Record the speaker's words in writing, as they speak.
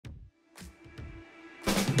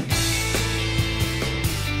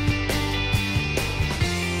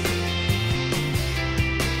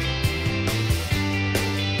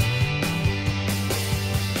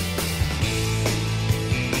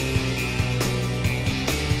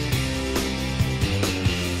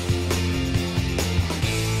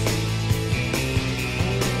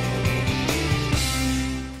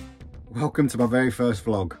Welcome to my very first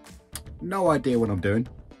vlog. No idea what I'm doing,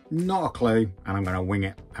 not a clue, and I'm going to wing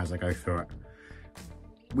it as I go through it.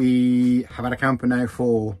 We have had a camper now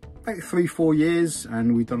for about 3-4 years,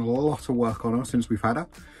 and we've done a lot of work on her since we've had her.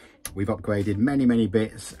 We've upgraded many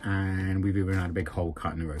bits, and we've even had a big hole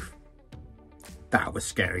cut in the roof. That was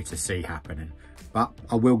scary to see happening, but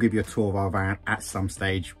I will give you a tour of our van at some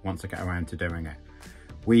stage once I get around to doing it.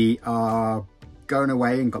 We are going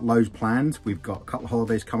away and got loads planned. We've got a couple of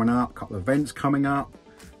holidays coming up, a couple of events coming up,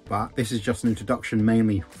 but this is just an introduction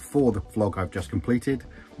mainly for the vlog I've just completed.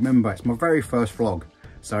 Remember, it's my very first vlog,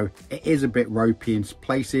 so it is a bit ropey in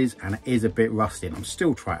places and it is a bit rusty, and I'm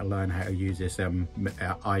still trying to learn how to use this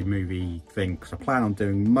iMovie thing, because I plan on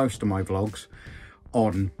doing most of my vlogs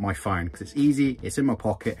on my phone because it's easy, it's in my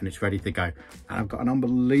pocket, and it's ready to go. And I've got an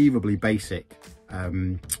unbelievably basic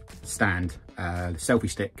stand, selfie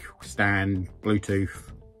stick stand,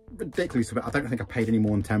 Bluetooth, ridiculous. I don't think I paid any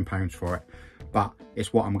more than £10 for it, but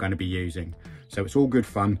it's what I'm going to be using. So it's all good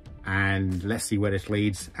fun, and let's see where this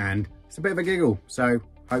leads. And it's a bit of a giggle, so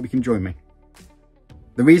hope you can join me.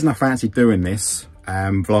 The reason I fancy doing this,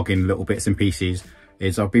 vlogging little bits and pieces,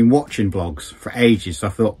 is I've been watching vlogs for ages, so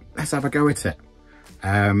I thought, let's have a go at it.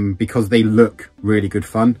 Because they look really good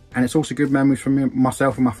fun, and it's also good memories for me,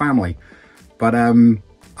 myself and my family. But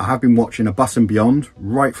I have been watching A Bus and Beyond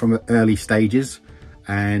right from the early stages,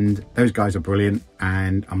 and those guys are brilliant,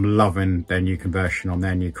 and I'm loving their new conversion on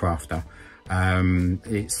their new crafter.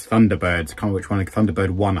 It's Thunderbirds, I can't remember which one,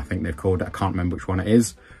 Thunderbird 1 I think they've called it, I can't remember which one it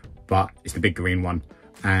is, but it's the big green one.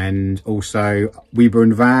 And also Weber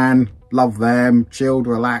and Van, love them, chilled,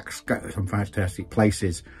 relaxed, go to some fantastic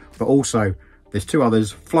places. But also there's two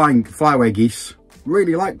others, Flyaway Geese,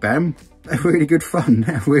 really like them. They're really good fun.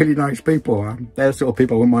 They're really nice people. They're the sort of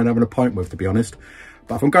people I wouldn't mind having a pint with, to be honest.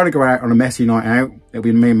 But if I'm going to go out on a messy night out, it'll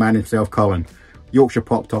be the main man himself, Colin. Yorkshire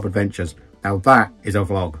Pop Top Adventures. Now that is a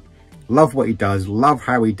vlog. Love what he does, love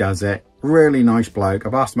how he does it. Really nice bloke.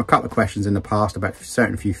 I've asked him a couple of questions in the past about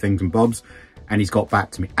certain few things and bobs, and he's got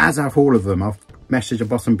back to me, as have all of them. I've messaged A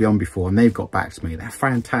Bus and Beyond before, and they've got back to me. They're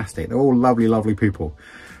fantastic. They're all lovely people.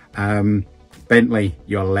 Bentley,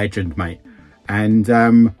 you're a legend, mate. And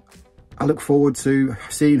I look forward to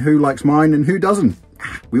seeing who likes mine and who doesn't.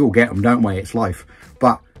 We all get them, don't we? It's life.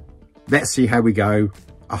 But let's see how we go.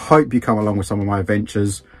 I hope you come along with some of my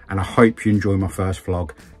adventures, and I hope you enjoy my first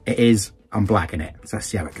vlog. It is, I'm blagging it. So let's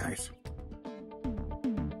see how it goes.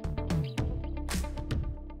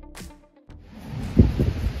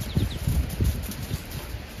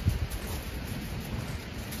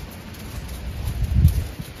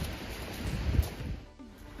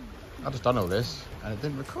 I just done all this and it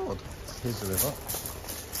didn't record. Here's the river.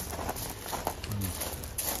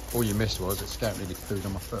 All you missed was it scouted me food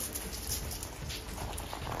on my foot.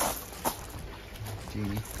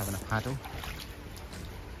 Jeannie having a paddle.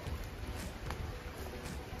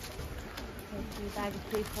 A bag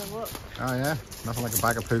of poo for a walk. Oh yeah, nothing like a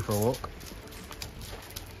bag of poo for a walk.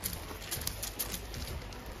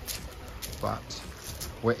 But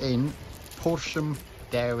we're in Portesham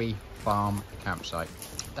Dairy Farm campsite,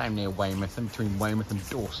 down near Weymouth, in between Weymouth and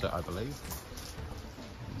Dorset, I believe.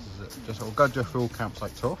 We'll go do a full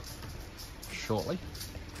campsite tour shortly,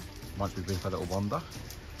 once we've been for a little wander.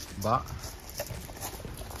 But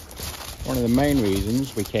one of the main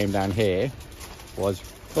reasons we came down here was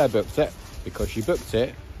Claire booked it, because she booked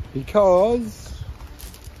it because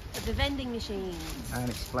of the vending machine. And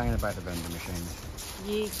explain about the vending machine.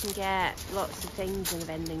 You can get lots of things in a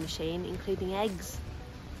vending machine, including eggs.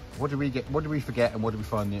 What did we get? What did we forget, and what did we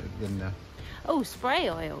find in there? Oh, spray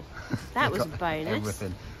oil. That was a bonus.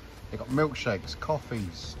 Everything. They got milkshakes,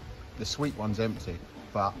 coffees. The sweet one's empty,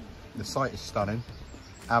 but the site is stunning,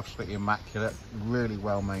 absolutely immaculate, really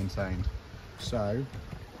well maintained. So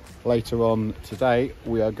later on today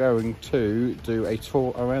we are going to do a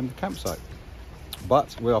tour around the campsite,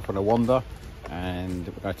 but we're off on a wander and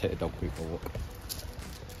we're going to take the dog for a walk.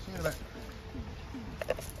 See you later.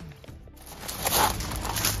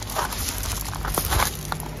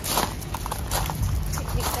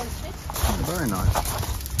 Very nice.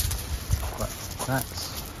 But that's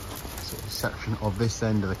sort of a section of this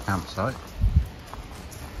end of the campsite.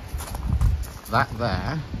 That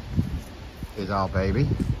there is our baby.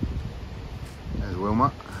 There's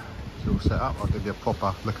Wilma. She's all set up. I'll give you a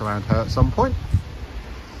proper look around her at some point.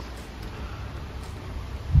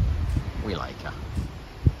 We like her.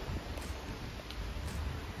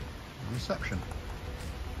 Reception,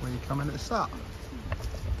 where you come in at the start.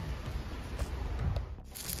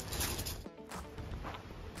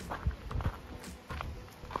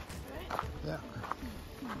 Yeah.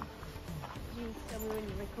 You tell me when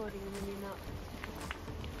you're recording and when you're not.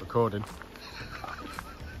 recording.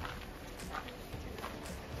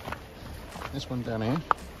 This one down here,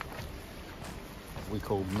 we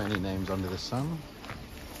call many names under the sun,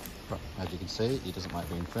 but as you can see, he doesn't like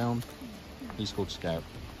being filmed. He's called Scout.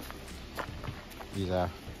 He's a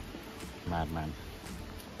madman.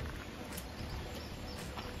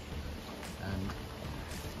 And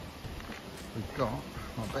we've got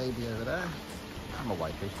my baby over there, and my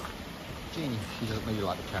wifey. Jeannie, she doesn't really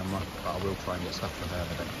like the camera, but I will try and get stuff for her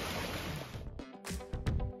today.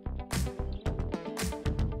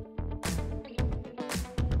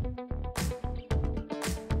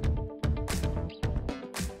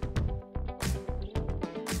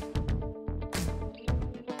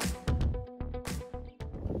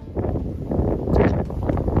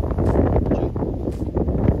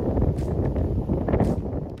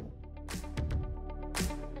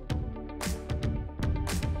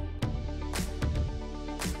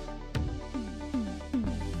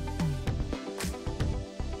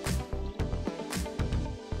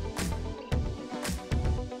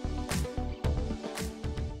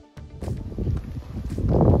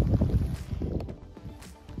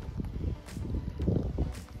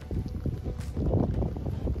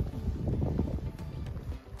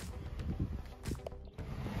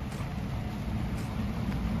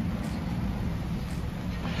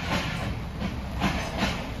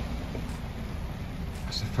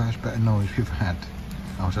 First bit of noise we've had.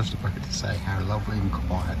 I was just about to say how lovely and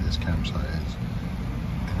quiet this campsite is,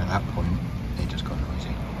 and at that point it just got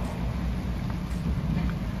noisy.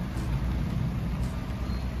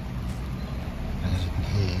 And as you can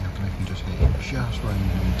hear, I don't know if you can just hear, just raining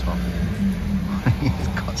on top. It's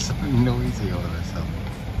got so noisy all of a sudden.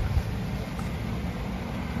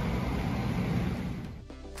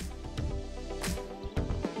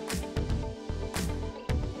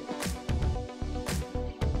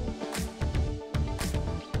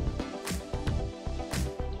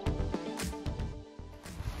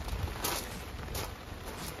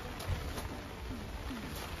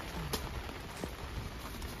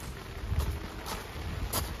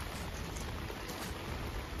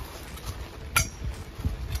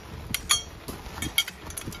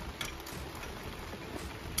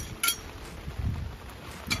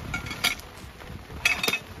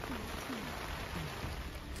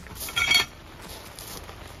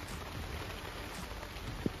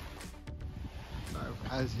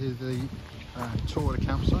 As is the tour of the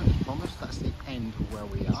campsite, as promised, that's the end of where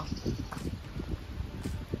we are.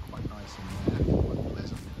 Quite nice in there, quite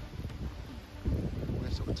pleasant.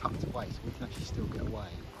 We're sort of tucked away, so we can actually still get away.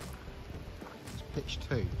 It's pitch 2,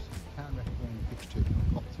 so you can recommend pitch 2 from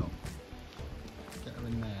the pop top. Get her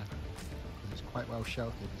in there, because it's quite well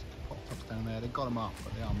sheltered. There's pop tops down there, they've got them up,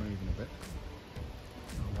 but they are moving a bit.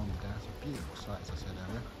 I'll wander down. It's a beautiful site, as I said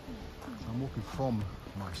earlier. So I'm walking from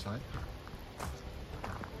my site.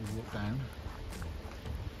 We walk down,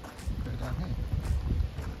 go down here.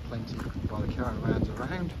 Plenty while the caravans are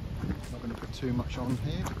around. Not going to put too much on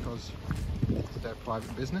here because it's their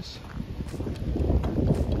private business.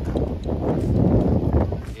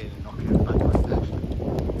 Here they're knocking it back like that.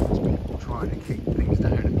 There's people trying to keep things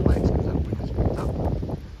down in place because that window's picked up.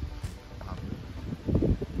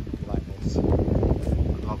 Like this. A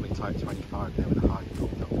lovely Type 25 there with a high top.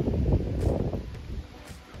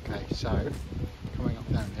 Okay, so coming up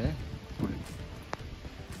down here,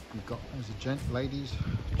 we've got, there's a ladies,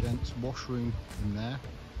 gents washroom in there.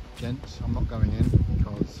 Gents, I'm not going in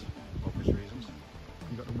because of obvious reasons.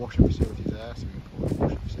 You've got the washing facilities there, so we can put the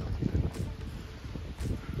washing facilities in.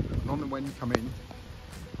 And on the when you come in,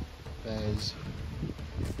 there's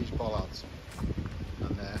these bollards,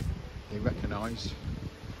 and they recognise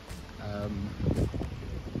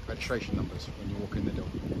registration numbers when you walk in the door.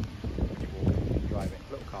 When you walk in, you drive in,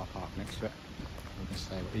 little car park next to it. You can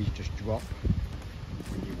say, well, these just drop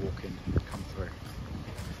when you walk in and come through.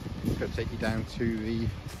 It's going to take you down to the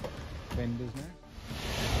vendors now.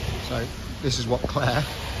 So this is what Claire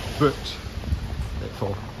booked it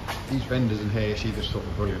for. These vendors in here, she just thought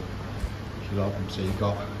were brilliant. She liked them. So you've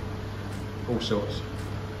got all sorts.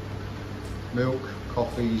 Milk,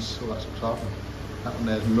 coffees, all that sort of stuff. That one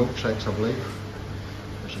there's milkshakes, I believe.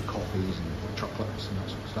 Especially coffees and chocolates and that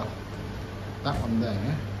sort of stuff. That one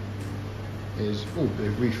there is, oh,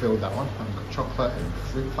 they've refilled that one. That one's got chocolate and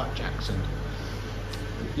fruit flapjacks and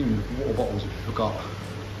even water bottles if you forgot.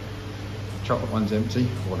 Chocolate one's empty,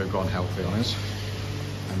 or they've gone healthy on us.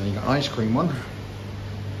 And then you got an ice cream one,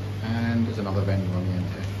 and there's another vendor on the end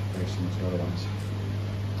here, very similar to other ones.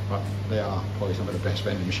 But they are probably some of the best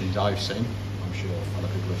vending machines I've seen. I'm sure other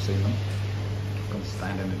people have seen them. I'm going to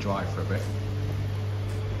stand in the dry for a bit.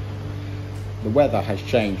 The weather has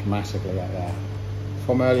changed massively out there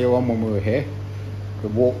from earlier on when we were here. The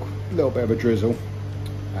walk, a little bit of a drizzle,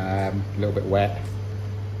 a little bit wet.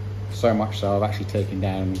 So much so I've actually taken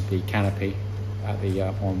down the canopy at the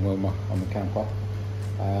on Wilma on the camper.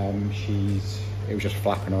 It was just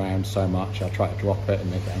flapping around so much. I tried to drop it and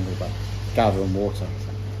make it angle, but gathering water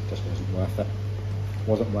just wasn't worth it.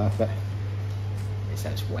 Wasn't worth it. It's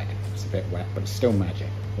wet. It's a bit wet, but it's still magic.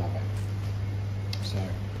 Love it. So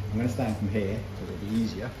I'm going to stand from here because it'll be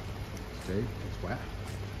easier to do. It's wet.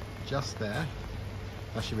 Just there.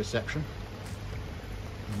 That's your reception.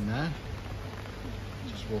 And there.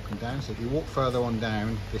 Just walking down. So if you walk further on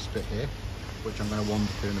down this bit here, which I'm going to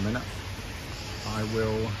wander through in a minute, I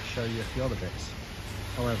will show you a few other bits.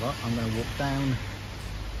 However, I'm going to walk down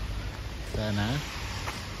there now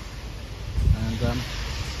and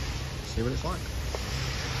see what it's like.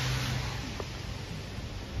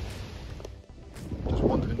 Just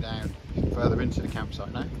wandering down further into the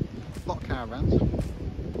campsite now. A lot of caravans.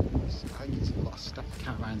 I think it's a lot of stuff,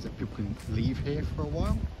 caravans that people can leave here for a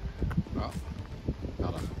while. Oh,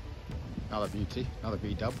 another beauty, another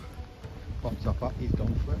V-dub. Pops up, he's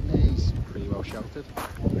gone for it. He's pretty well sheltered.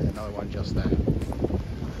 There's another one just there.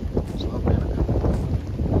 It's lovely, isn't it?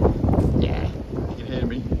 Yeah, you can hear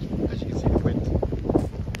me, as you can see the wind.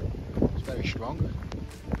 It's very strong.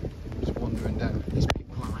 Just wandering down. There's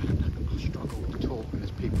people around. I struggle to talk when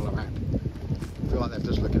there's people around. I feel like they're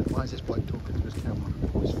just looking at, why is this bloke talking to his camera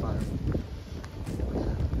or his phone?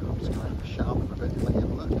 Yeah, I'm just going to shut up a bit and let you have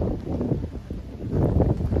a look.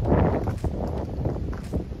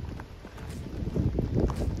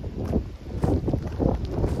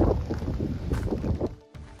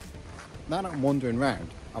 Now that I'm wandering around,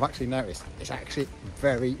 I've actually noticed it's actually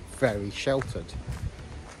very, very sheltered.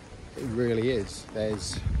 It really is.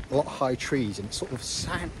 There's a lot of high trees and it's sort of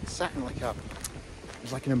sat in like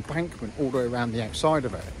there's like an embankment all the way around the outside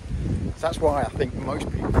of it. So that's why I think most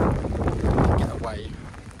people get away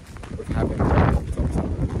with having rooftops.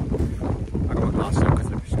 I got my glasses on because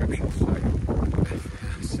of the prescription,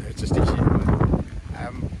 so it's just easier.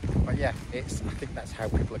 But yeah, I think that's how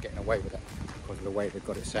people are getting away with it because of the way they've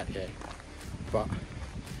got it set here. But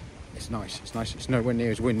it's nice. It's nowhere near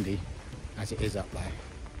as windy as it is up there.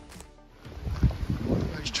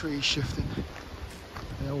 Those trees shifting.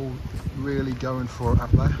 They're all really going for it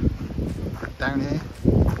up there. Down here,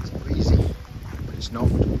 it's breezy, but it's not.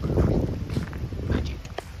 Magic.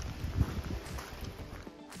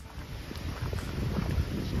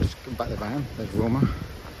 Just come back to the van. There's Wilma.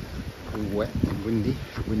 All wet and windy,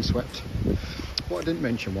 windswept. What I didn't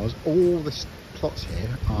mention was all the plots here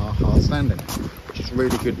are hard standing, which is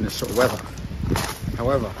really good in this sort of weather.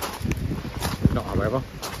 However,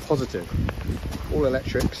 positive, all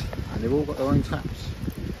electrics, and they've all got their own taps,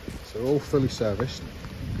 so they're all fully serviced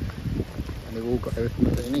and they've all got everything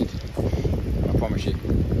that they need. I promise you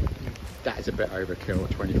that is a bit overkill,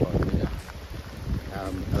 a 25 metre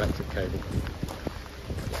electric cable.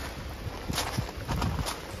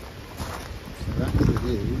 So that's the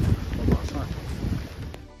view from outside.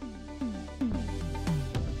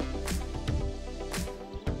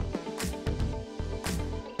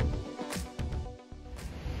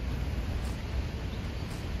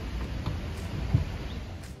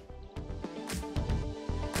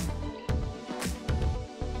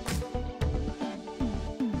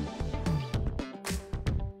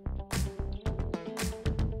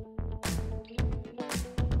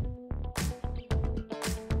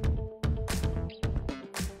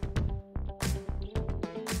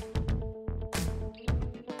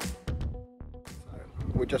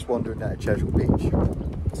 We're just wandering down Chesel Beach.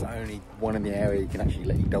 It's only one in the area you can actually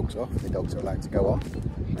let your dogs off. The dogs are allowed to go on.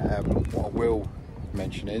 What I will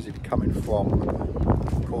mention is if you're coming from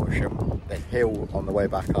Portesham, the hill on the way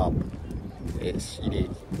back up,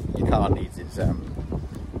 your car needs its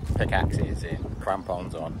pickaxes and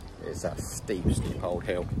crampons on. It's a steep old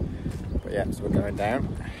hill. But yeah, so we're going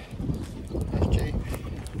down. There's G.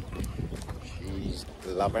 She's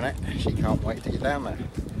loving it. She can't wait to get down there.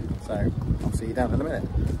 So I'll see you down in a minute.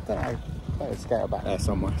 Don't know. There's a scale back there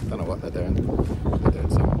somewhere. Don't know what they're doing. They're doing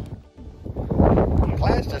something.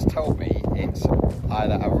 Claire's just told me it's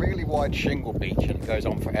either a really wide shingle beach and it goes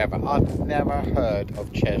on forever. I've never heard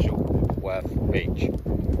of Chesel Beach.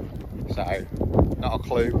 So, not a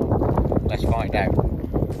clue. Let's find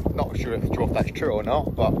out. Not sure if that's true or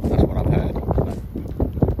not, but that's what I've heard.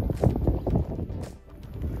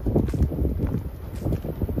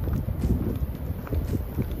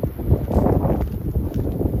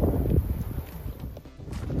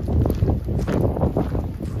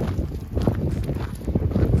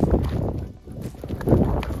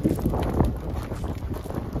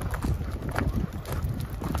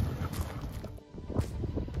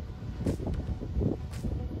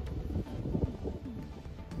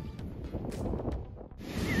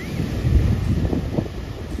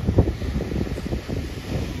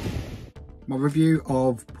 my review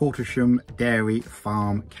of Portesham Dairy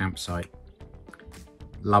Farm campsite.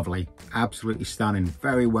 Lovely, absolutely stunning,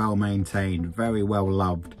 very well maintained, very well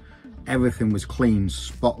loved. Everything was clean,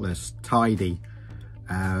 spotless, tidy.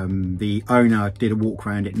 The owner did a walk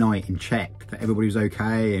around at night and checked that everybody was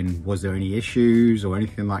okay and was there any issues or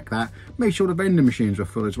anything like that. Made sure the vending machines were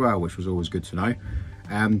full as well, which was always good to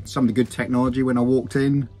know. Some of the good technology when I walked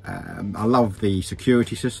in. I love the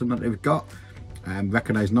security system that they've got.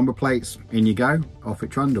 Recognise number plates, in you go, off it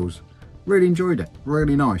trundles. Really enjoyed it,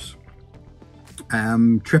 really nice.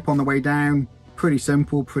 Trip on the way down, pretty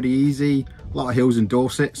simple, pretty easy. A lot of hills in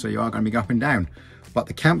Dorset, so you are going to be up and down. But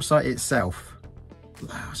the campsite itself,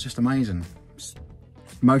 wow, it's just amazing.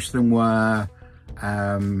 Most of them were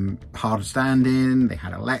hard standing, they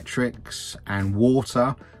had electrics and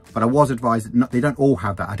water, but I was advised that they don't all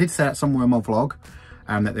have that. I did say that somewhere in my vlog,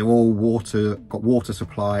 that they're all got water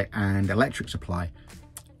supply and electric supply.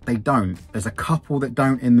 They don't. There's a couple that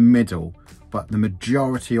don't in the middle, but the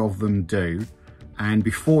majority of them do. And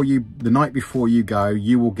the night before you go,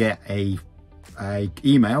 you will get a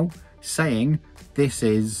email saying this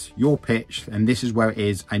is your pitch and this is where it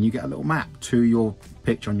is, and you get a little map to your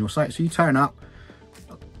pitch on your site. So you turn up,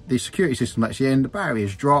 the security system lets you in, the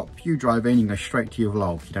barriers drop, you drive in, you go straight to your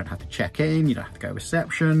vlog. You don't have to check in, you don't have to go to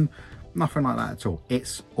reception, nothing like that at all.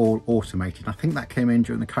 It's all automated. I think that came in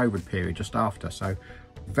during the COVID period, just after, so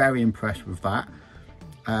very impressed with that.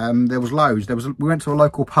 There was loads. We went to a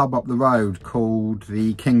local pub up the road called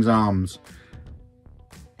the King's Arms.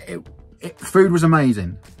 Food was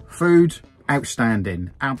amazing. Food,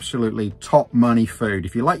 outstanding. Absolutely top money food.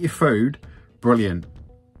 If you like your food, brilliant.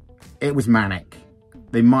 It was manic.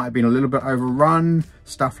 They might have been a little bit overrun,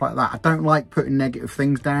 stuff like that. I don't like putting negative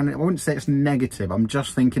things down. I wouldn't say it's negative. I'm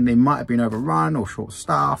just thinking they might have been overrun or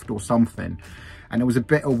short-staffed or something. And there was a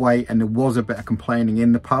bit of wait and there was a bit of complaining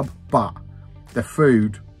in the pub, but the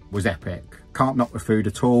food was epic. Can't knock the food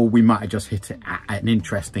at all. We might have just hit it at an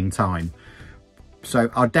interesting time.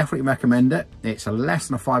 So I'll definitely recommend it. It's a less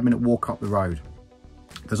than a 5-minute walk up the road.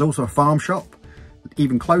 There's also a farm shop,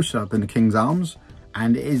 even closer than the King's Arms,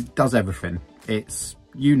 and it does everything. It's,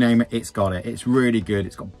 you name it, it's got it. It's really good.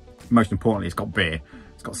 It's got, most importantly, it's got beer,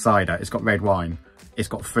 it's got cider, it's got red wine, it's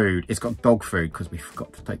got food, it's got dog food, because we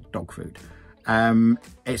forgot to take dog food.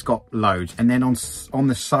 It's got loads. And then on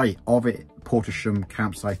the site of it, Portesham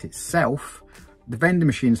campsite itself, the vending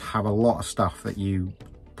machines have a lot of stuff that you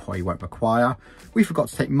probably won't require. We forgot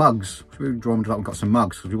to take mugs, so we drummed up and got some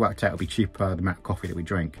mugs because we worked out it'll be cheaper the amount of coffee that we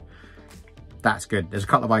drink. That's good. There's a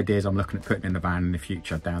couple of ideas I'm looking at putting in the van in the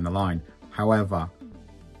future down the line. However,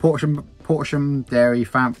 Portesham Dairy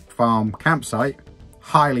Farm campsite,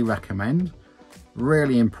 highly recommend.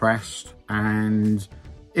 Really impressed, and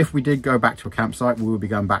if we did go back to a campsite, we would be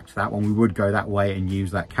going back to that one. We would go that way and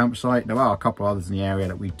use that campsite. There are a couple others in the area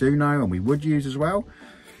that we do know and we would use as well.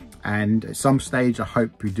 And at some stage, I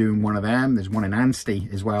hope we're doing one of them. There's one in Anstey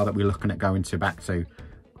as well that we're looking at going back to.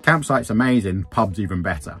 Campsite's amazing, pub's even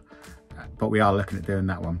better. But we are looking at doing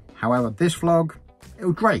that one. However, this vlog, it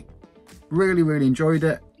was great. Really, really enjoyed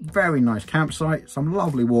it. Very nice campsite. Some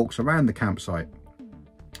lovely walks around the campsite.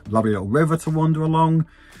 Lovely little river to wander along.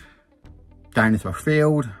 Down into a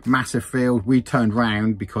field, massive field. We turned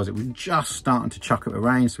round because it was just starting to chuck up the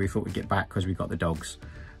rain, so we thought we'd get back because we got the dogs.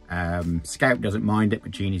 Scout doesn't mind it,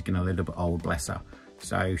 but Jeannie's getting a little bit old, bless her.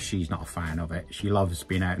 So she's not a fan of it. She loves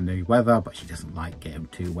being out in the weather, but she doesn't like getting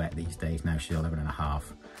too wet these days. Now she's 11 and a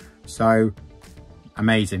half. So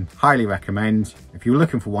amazing, highly recommend. If you're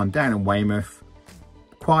looking for one down in Weymouth,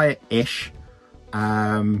 quiet-ish.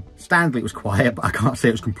 Stanley was quiet, but I can't say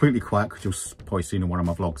it was completely quiet because you'll probably seen in one of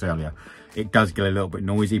my vlogs earlier. It does get a little bit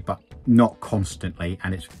noisy, but not constantly,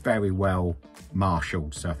 and it's very well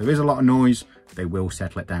marshalled. So if there is a lot of noise, they will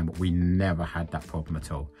settle it down, but we never had that problem at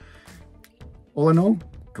all. All in all,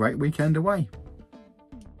 great weekend away.